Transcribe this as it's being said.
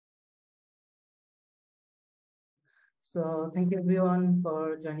So thank you everyone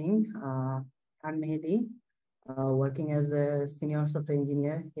for joining. I'm Mehdi, working as a senior software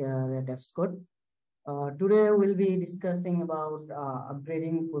engineer here at Fscode. Today we'll be discussing about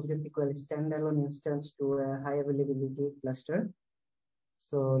upgrading PostgreSQL standalone instance to a high availability cluster.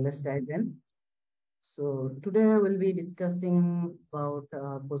 So let's dive in. So today we'll be discussing about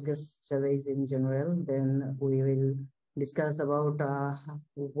Postgres database in general. Then we will discuss about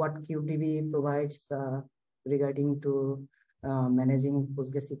what KubeDB provides regarding to managing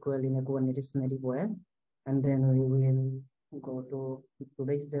PostgreSQL in a Kubernetes native way. And then we will go to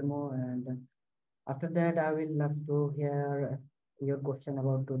today's demo. And after that, I will love to hear your question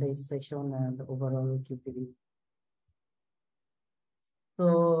about today's session and overall KubeDB.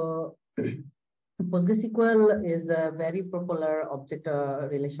 So PostgreSQL is a very popular object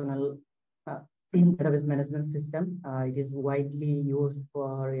relational database management system. It is widely used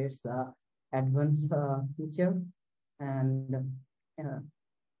for its advanced feature, and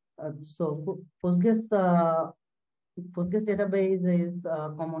so Postgres database is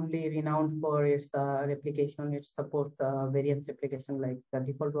commonly renowned for its replication. It supports various replication, like the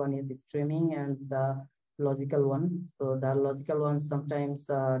default one is streaming and the logical one. So the logical one sometimes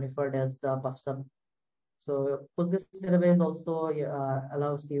referred as the PubSub. So Postgres database also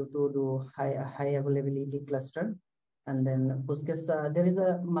allows you to do high availability cluster. And then Postgres, there is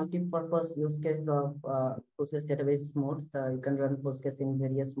a multi-purpose use case of Postgres database modes. You can run Postgres in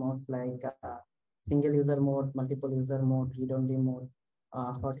various modes like single user mode, multiple user mode, read-only mode,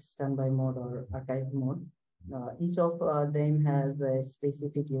 hot standby mode, or archive mode. Each of them has a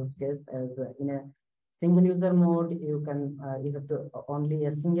specific use case. As in a single user mode, you can you have to only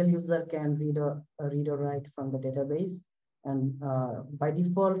a single user can read or write from the database. And by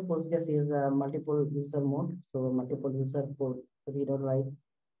default, Postgres is a multiple user mode, so multiple user could read or write.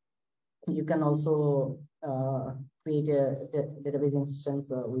 You can also create a database instance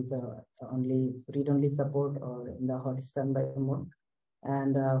with only read-only support or in the hot standby mode.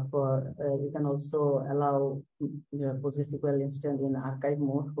 And you can also allow PostgreSQL instance in archive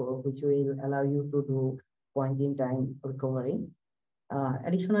mode, which will allow you to do point-in-time recovery.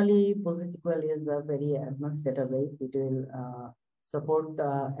 Additionally, PostgreSQL is a very advanced database. It will support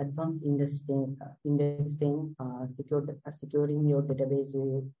advanced indexing, securing your database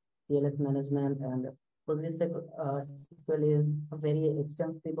with TLS management, and PostgreSQL is very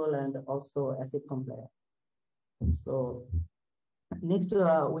extensible and also ACID compliant. So next,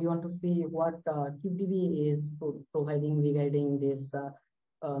 we want to see what KubeDB is providing regarding this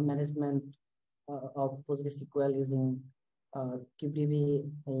management of PostgreSQL using KubeDB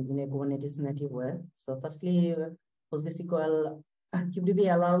in a Kubernetes native way. So firstly, PostgreSQL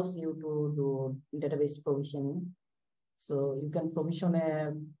KubeDB allows you to do database provisioning. So you can provision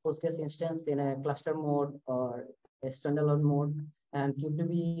a Postgres instance in a cluster mode or a standalone mode, and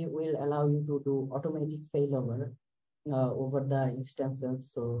KubeDB will allow you to do automatic failover over the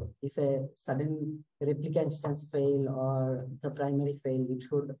instances. So if a sudden replica instance fail or the primary fail, it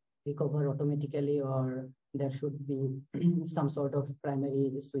should recover automatically, or there should be some sort of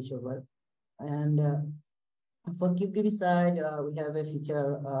primary switchover. And for KubeDB side, we have a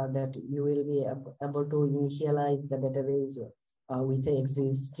feature that you will be able to initialize the database with an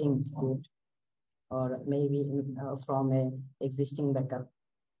existing script, or maybe from an existing backup.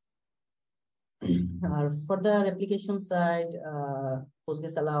 For the replication side,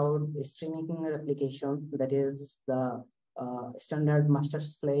 Postgres allowed streaming replication, that is the standard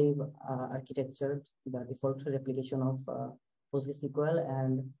master-slave architecture, the default replication of PostgreSQL.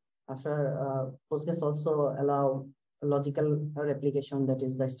 And after Postgres also allow logical replication, that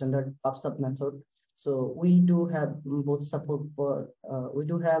is the standard PubSub method. So we do have both support for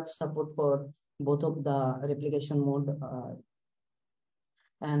both of the replication mode.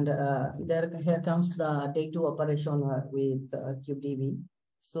 And here comes the day two operation with KubeDB.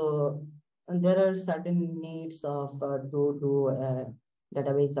 So there are certain needs of to do a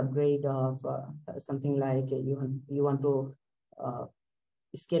database upgrade of something like you want to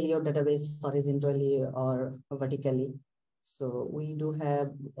scale your database horizontally or vertically. So we do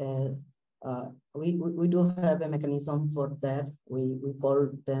have we do have a mechanism for that. We call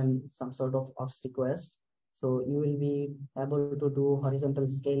them some sort of ops request. So you will be able to do horizontal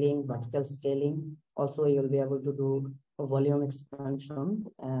scaling, vertical scaling. Also, you'll be able to do a volume expansion,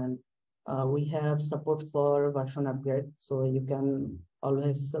 and we have support for version upgrade. So you can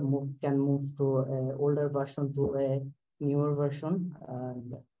always move to an older version to a newer version.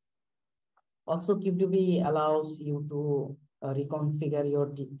 And also, KubeDB allows you to reconfigure your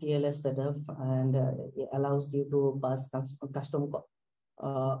TLS setup, and it allows you to pass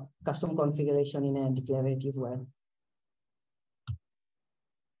custom configuration in a declarative way.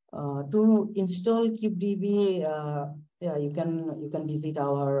 To install KubeDB, yeah, you can visit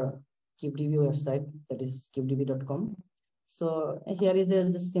our KubeDB website, that is kubedb.com. So here is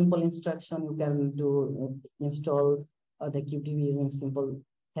a just simple instruction you can do install the KubeDB using simple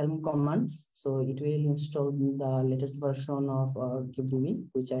helm command. So it will install the latest version of KubeDB,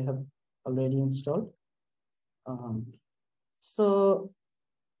 which I have already installed. So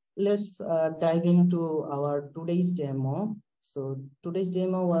let's dive into our today's demo. So today's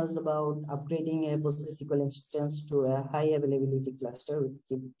demo was about upgrading a PostgreSQL instance to a high availability cluster with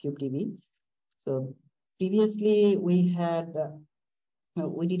KubeDB. So previously we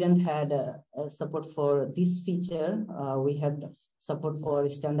didn't had support for this feature. We had support for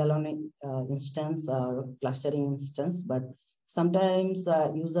standalone instance or clustering instance, but sometimes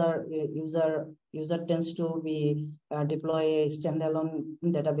user tends to be deploy a standalone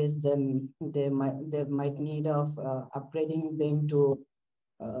database. Then they might need of upgrading them to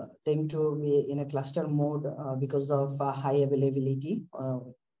be in a cluster mode because of high availability.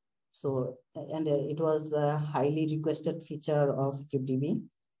 So, and it was a highly requested feature of KubeDB.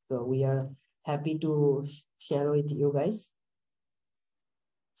 So we are happy to share with you guys.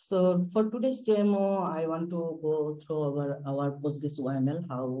 So for today's demo, I want to go through our Postgres YML,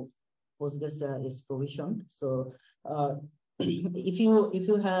 how Postgres is provisioned. So if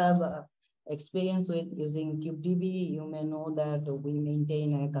you have experience with using KubeDB, you may know that we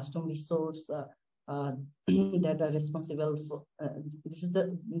maintain a custom resource that are responsible for this is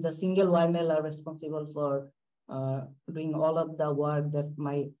the single YML are responsible for doing all of the work that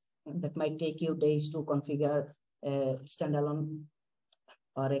might take you days to configure a standalone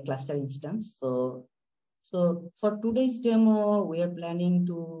or a cluster instance. So for today's demo, we are planning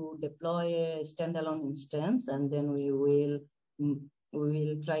to deploy a standalone instance, and then we will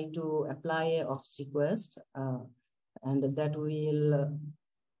try to apply a ops request, and that will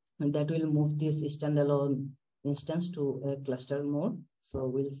move this standalone instance to a cluster mode. So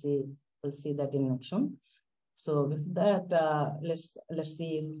we'll see that in action. So with that, let's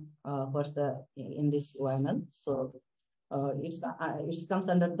see what's in this YML. So it comes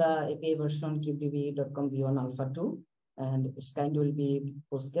under the API version kubedb.com v1 alpha 2, and its kind will be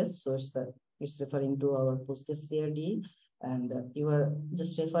Postgres. So it's referring to our Postgres CRD, and you are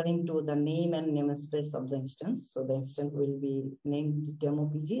just referring to the name and namespace of the instance. So the instance will be named demo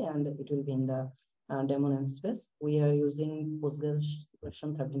PG, and it will be in the demo namespace. We are using Postgres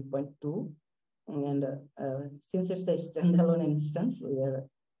version 13.2, and since it's the standalone instance, we are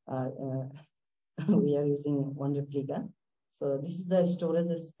we are using one replica. So this is the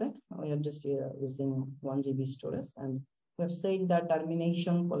storage aspect. We are just using 1 GB storage, and we have said that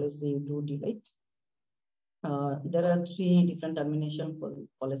termination policy do delete. There are 3 different termination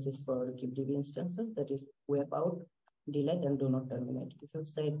policies for KubeDB instances. That is wipe out, delete, and do not terminate. If you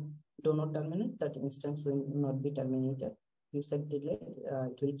say do not terminate, that instance will not be terminated. You said delete,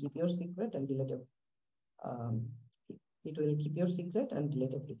 it will keep your secret and delete it. It will keep your secret and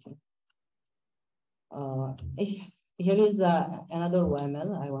delete everything. Here is another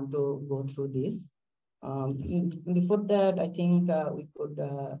YML. I want to go through this. Before that, I think we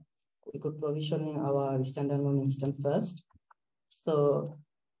could provision our standalone instance first. So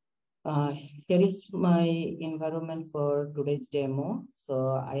here is my environment for today's demo.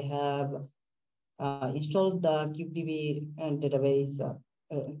 So I have installed the KubeDB database,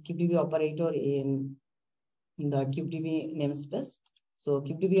 KubeDB operator in the KubeDB namespace. So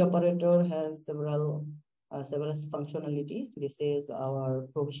KubeDB operator has several functionality. This is our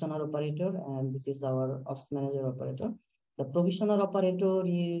provisioner operator, and this is our ops manager operator. The provisioner operator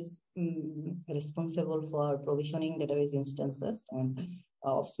is responsible for provisioning database instances, and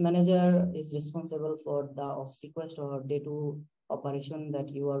ops manager is responsible for the ops request or day 2 operation that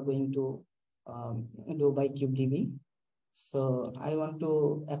you are going to do by KubeDB. So I want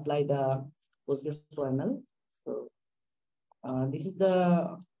to apply the Postgres YML. So this is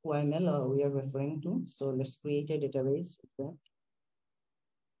the YML we are referring to. So let's create a database with that.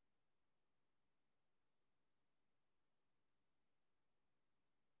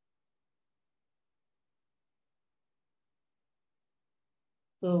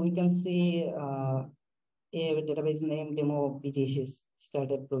 So we can see a database name demo PG is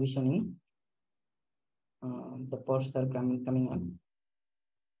started provisioning. The pods are coming up.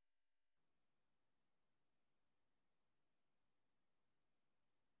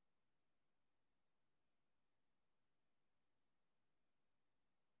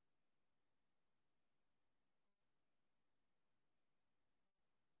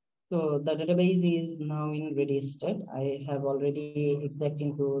 So the database is now in ready state. I have already exec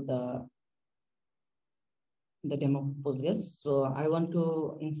into the the demo Postgres. So I want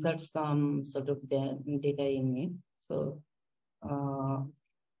to insert some sort of data in it. So I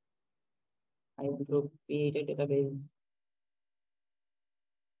want to create a database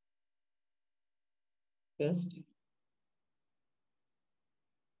first.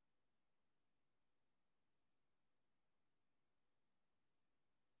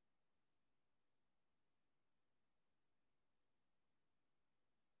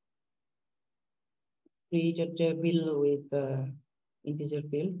 Create a table with integer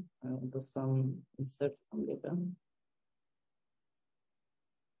field and do some insert some data.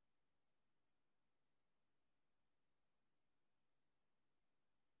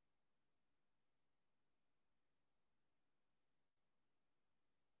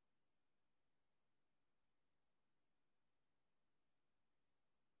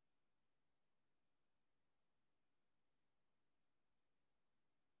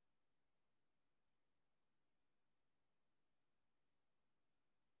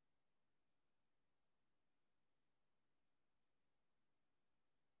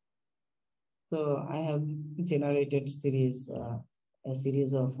 So I have generated a series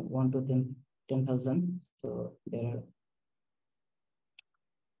of 1 to 10,000. So there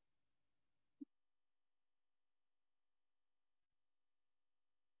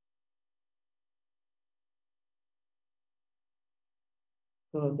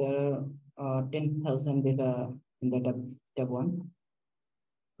are there are 10,000 data in the tab one.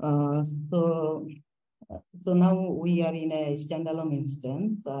 Uh, so so now we are in a standalone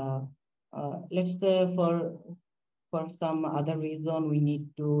instance. Let's say for some other reason we need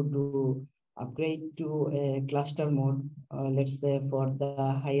to do upgrade to a cluster mode. Let's say for the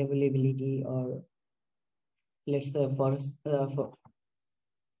high availability, or let's say for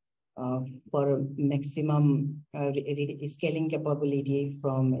maximum scaling capability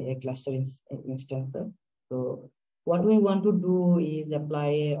from a cluster instance. So what we want to do is apply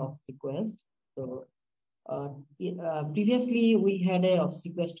a opt request. So previously, we had a opt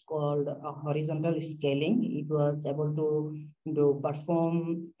request called horizontal scaling. It was able to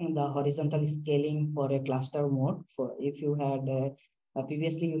perform the horizontal scaling for a cluster mode. For if you had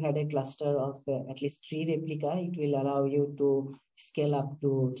previously you had a cluster of at least 3 replica, it will allow you to scale up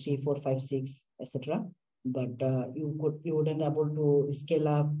to 3, 4, 5, 6, etc. But you wouldn't able to scale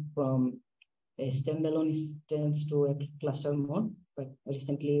up from a standalone instance to a cluster mode. But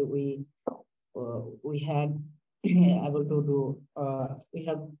recently we had able to do we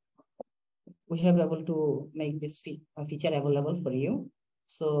have able to make this feature available for you.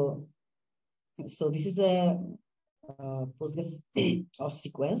 So this is a Postgres ops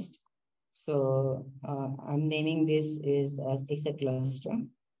request. So I'm naming this is as XA cluster,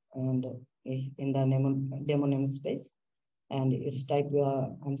 and in the demo namespace, and its type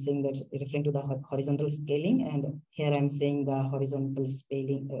I'm saying that referring to the horizontal scaling, and here I'm saying the horizontal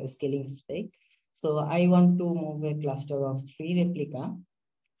scaling spec. So I want to move a cluster of 3 replica,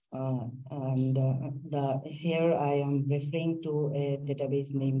 and here I am referring to a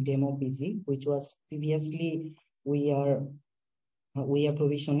database named demo PG, which was previously we are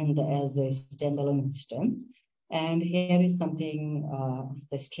provisioning as a standalone instance. And here is something,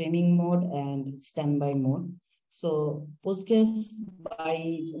 the streaming mode and standby mode. So Postgres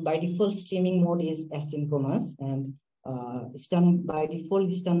by default streaming mode is asynchronous, and by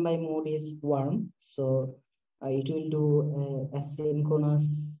default standby mode is warm. So it will do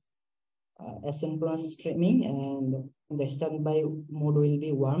asynchronous streaming, and the standby mode will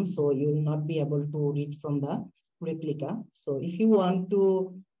be warm. So you will not be able to read from the replica. So if you want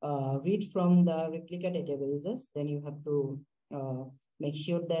to read from the replica databases, then you have to make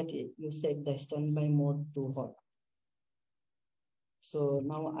sure that you set the standby mode to hot. So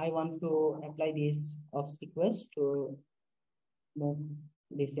now I want to apply this ops request to move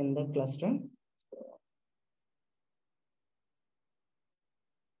this in the cluster.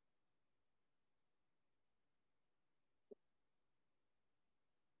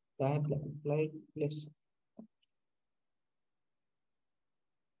 So I have applied,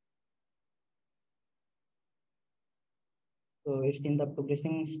 so it's in the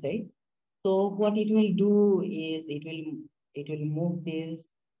progressing state. So what it will do is it will move this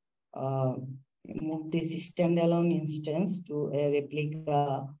standalone instance to a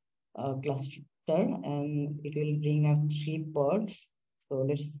replica cluster, and it will bring up 3 pods. So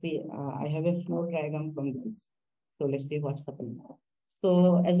let's see. I have a flow diagram from this. So let's see what's happening.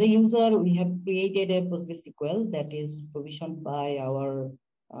 So as a user, we have created a PostgreSQL that is provisioned by our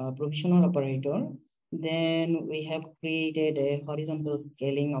provisioner operator. Then we have created a horizontal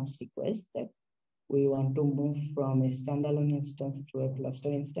scaling ops request that we want to move from a standalone instance to a cluster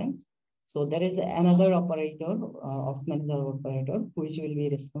instance. So there is another operator, of manager operator, which will be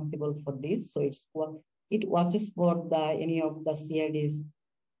responsible for this. So it watches for the any of the CIDs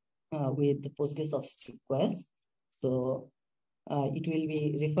with the Postgres request. So it will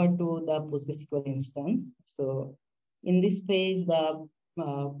be referred to the PostgreSQL instance. So in this phase, the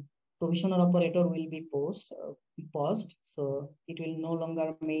provisioner operator will be paused. So it will no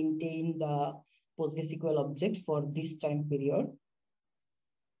longer maintain the PostgreSQL object for this time period.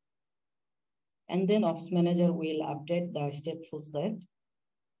 And then ops manager will update the stateful set.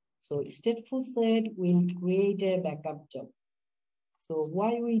 So stateful set will create a backup job. So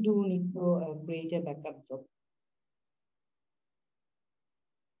why we do need to create a backup job?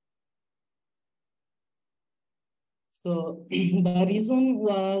 So the reason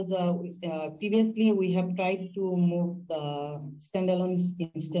was previously we have tried to move the standalone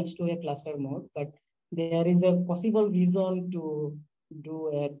instance to a cluster mode, but there is a possible reason to do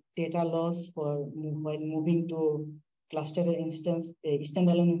a data loss while moving to cluster instance, a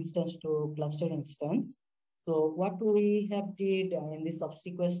standalone instance to cluster instance. So what we have did in this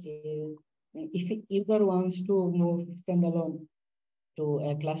subsequent is, if a user wants to move standalone to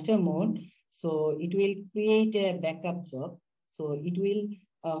a cluster mode, so it will create a backup job. So it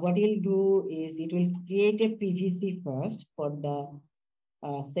will, what it will do is it will create a PVC first for the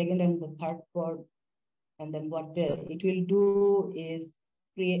second and the third port. And then what it will do is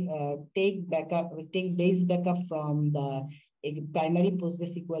take base backup from the primary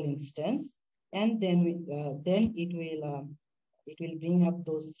PostgreSQL instance. And then it will bring up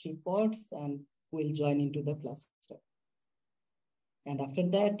those three ports and will join into the cluster. And after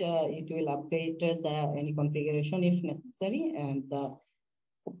that, it will update any configuration if necessary, and the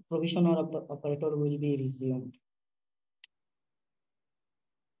provision or operator will be resumed.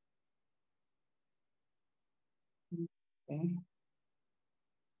 Okay.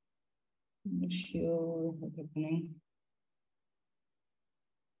 Not sure what's happening.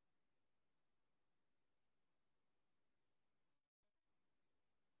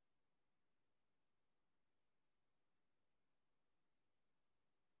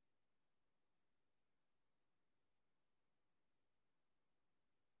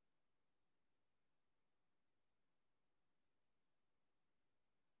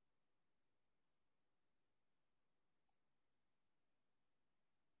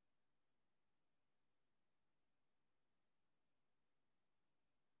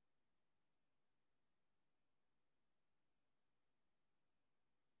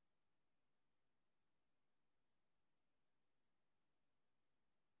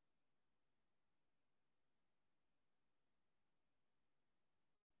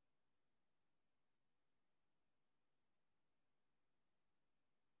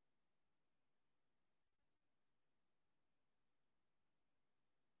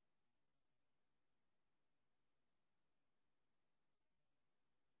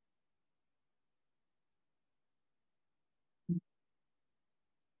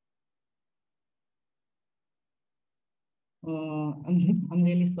 I'm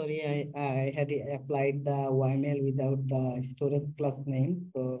really sorry. I had applied the YML without the storage class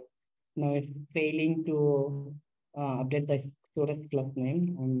name. So now it's failing to update the storage class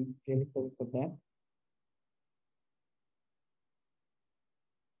name. I'm really sorry for that.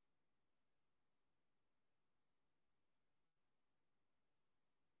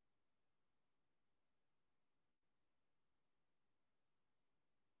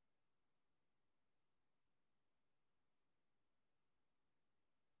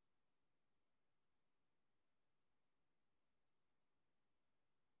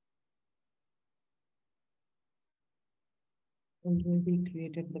 Already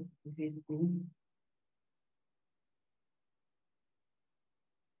created the previous thing.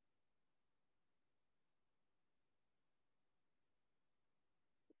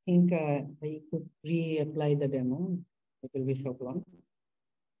 Think I could reapply the demo. It will be short one.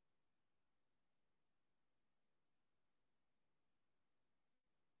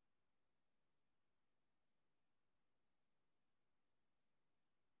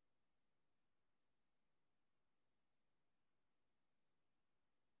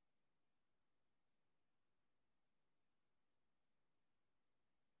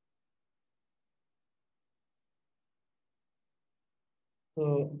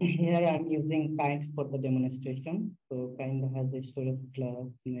 So here I'm using kind for the demonstration. So kind has a storage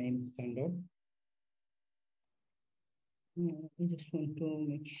class name standard. I just want to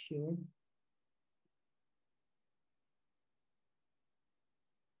make sure.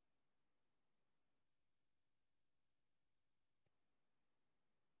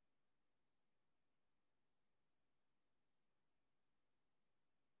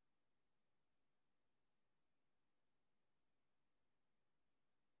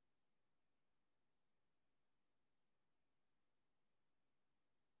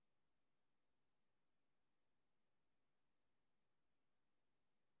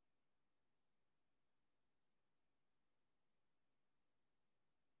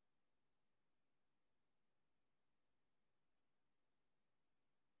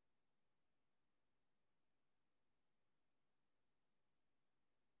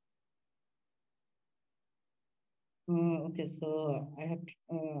 Okay, so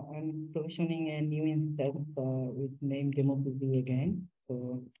I'm provisioning a new instance with name DemoPB again.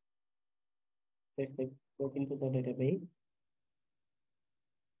 So let's go into the database.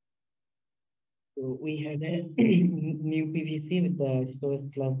 So we had a new PVC with the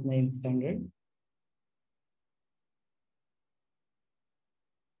storage class name standard.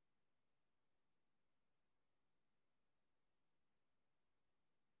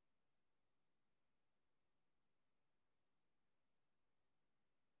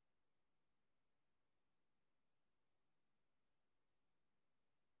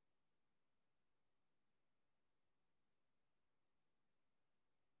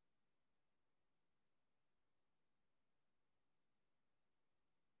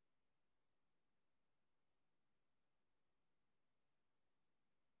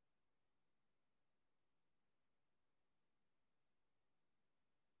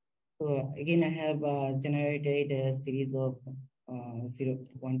 So again, I have generated a series of 0,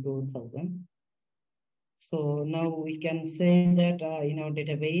 1 to 1000. So now we can say that in our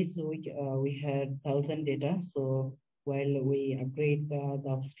database, we had 1000 data. So while we upgrade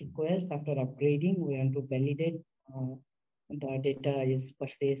the request, after upgrading, we want to validate the data is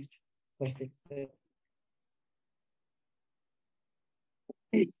persisted.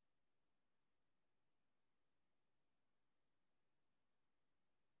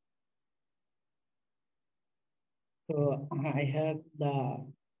 So I have the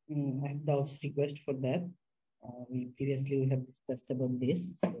request for that. We previously have discussed about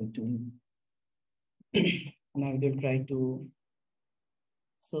this. Now we will try to.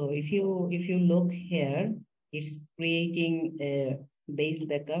 So if you look here, it's creating a base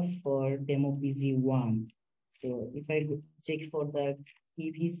backup for demo PZ1. So if I check for the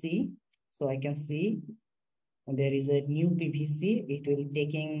PVC, so I can see there is a new PVC. It will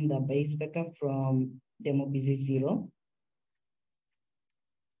taking the base backup from demo PZ0.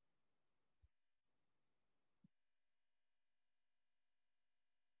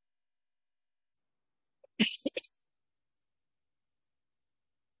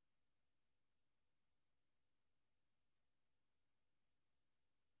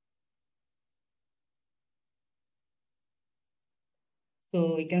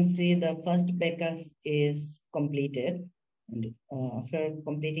 So we can see the first backup is completed. And after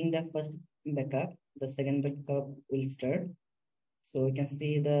completing the first backup, the second backup will start. So we can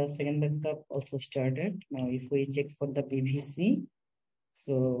see the second backup also started. Now, if we check for the PVC,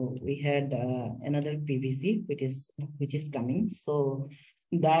 so we had another PVC which is coming. So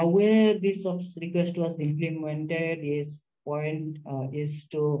the way this request was implemented is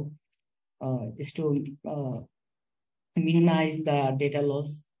to minimize the data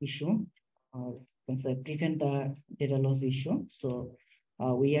loss issue, prevent the data loss issue. So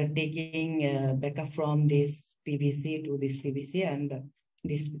we are taking backup from this PVC to this PVC and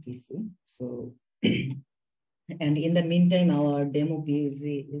this PVC. So, and in the meantime, our demo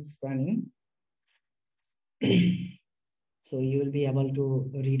PVC is running. So you will be able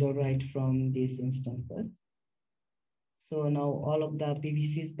to read or write from these instances. So now all of the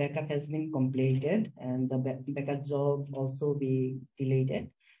PVC's backup has been completed and the backup job also be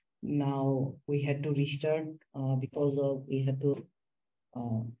deleted. Now we had to restart because of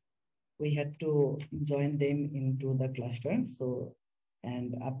we had to join them into the cluster. So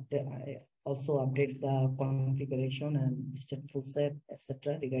and I also update the configuration and stateful set,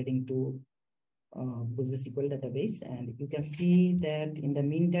 etc. regarding to PostgreSQL database. And you can see that in the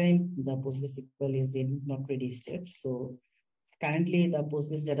meantime, the PostgreSQL is in not ready state. So currently the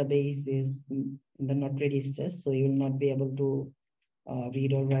Postgres database is in the not ready state. So you will not be able to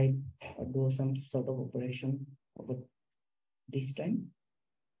read or write or do some sort of operation over this time.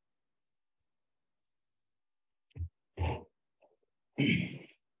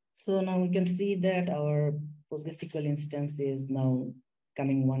 So now we can see that our PostgreSQL instance is now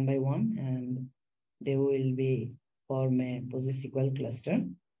coming one by one, and they will be form a PostgreSQL cluster.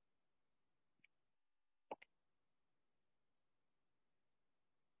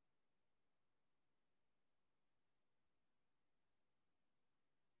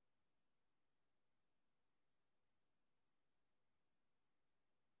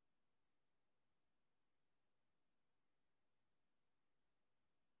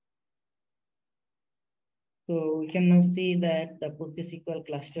 So we can now see that the PostgreSQL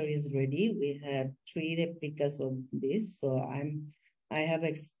cluster is ready. We have 3 replicas of this. So I have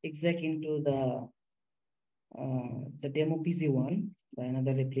exec into the demo PC1, the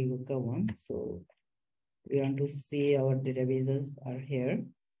another replica one. So we want to see our databases are here.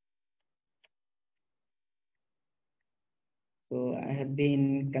 So I have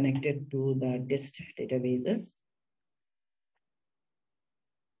been connected to the test databases.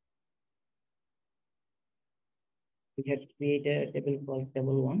 we had created a table called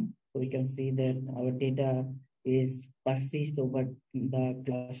table one. So we can see that our data is persist over the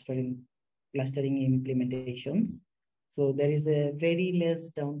clustering implementations. So there is a very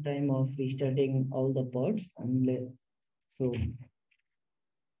less downtime of restarting all the pods. And so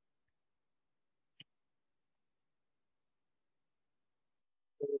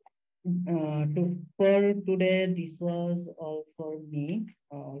for today, this was all for me,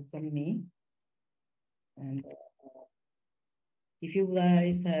 from me. And if you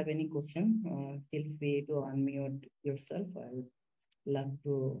guys have any question, feel free to unmute yourself. I would love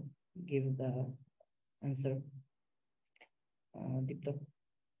to give the answer. Deepta.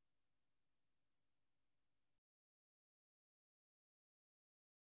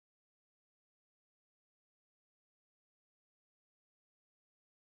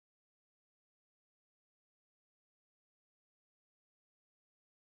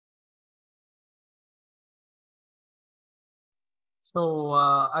 So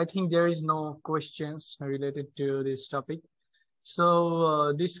I think there is no questions related to this topic.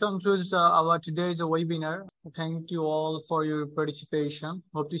 So this concludes our today's webinar. Thank you all for your participation.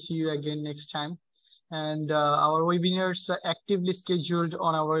 Hope to see you again next time. And our webinars are actively scheduled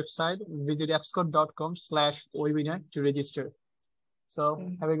on our website. Visit appscode.com/webinar to register. So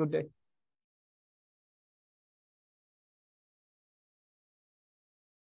have a good day.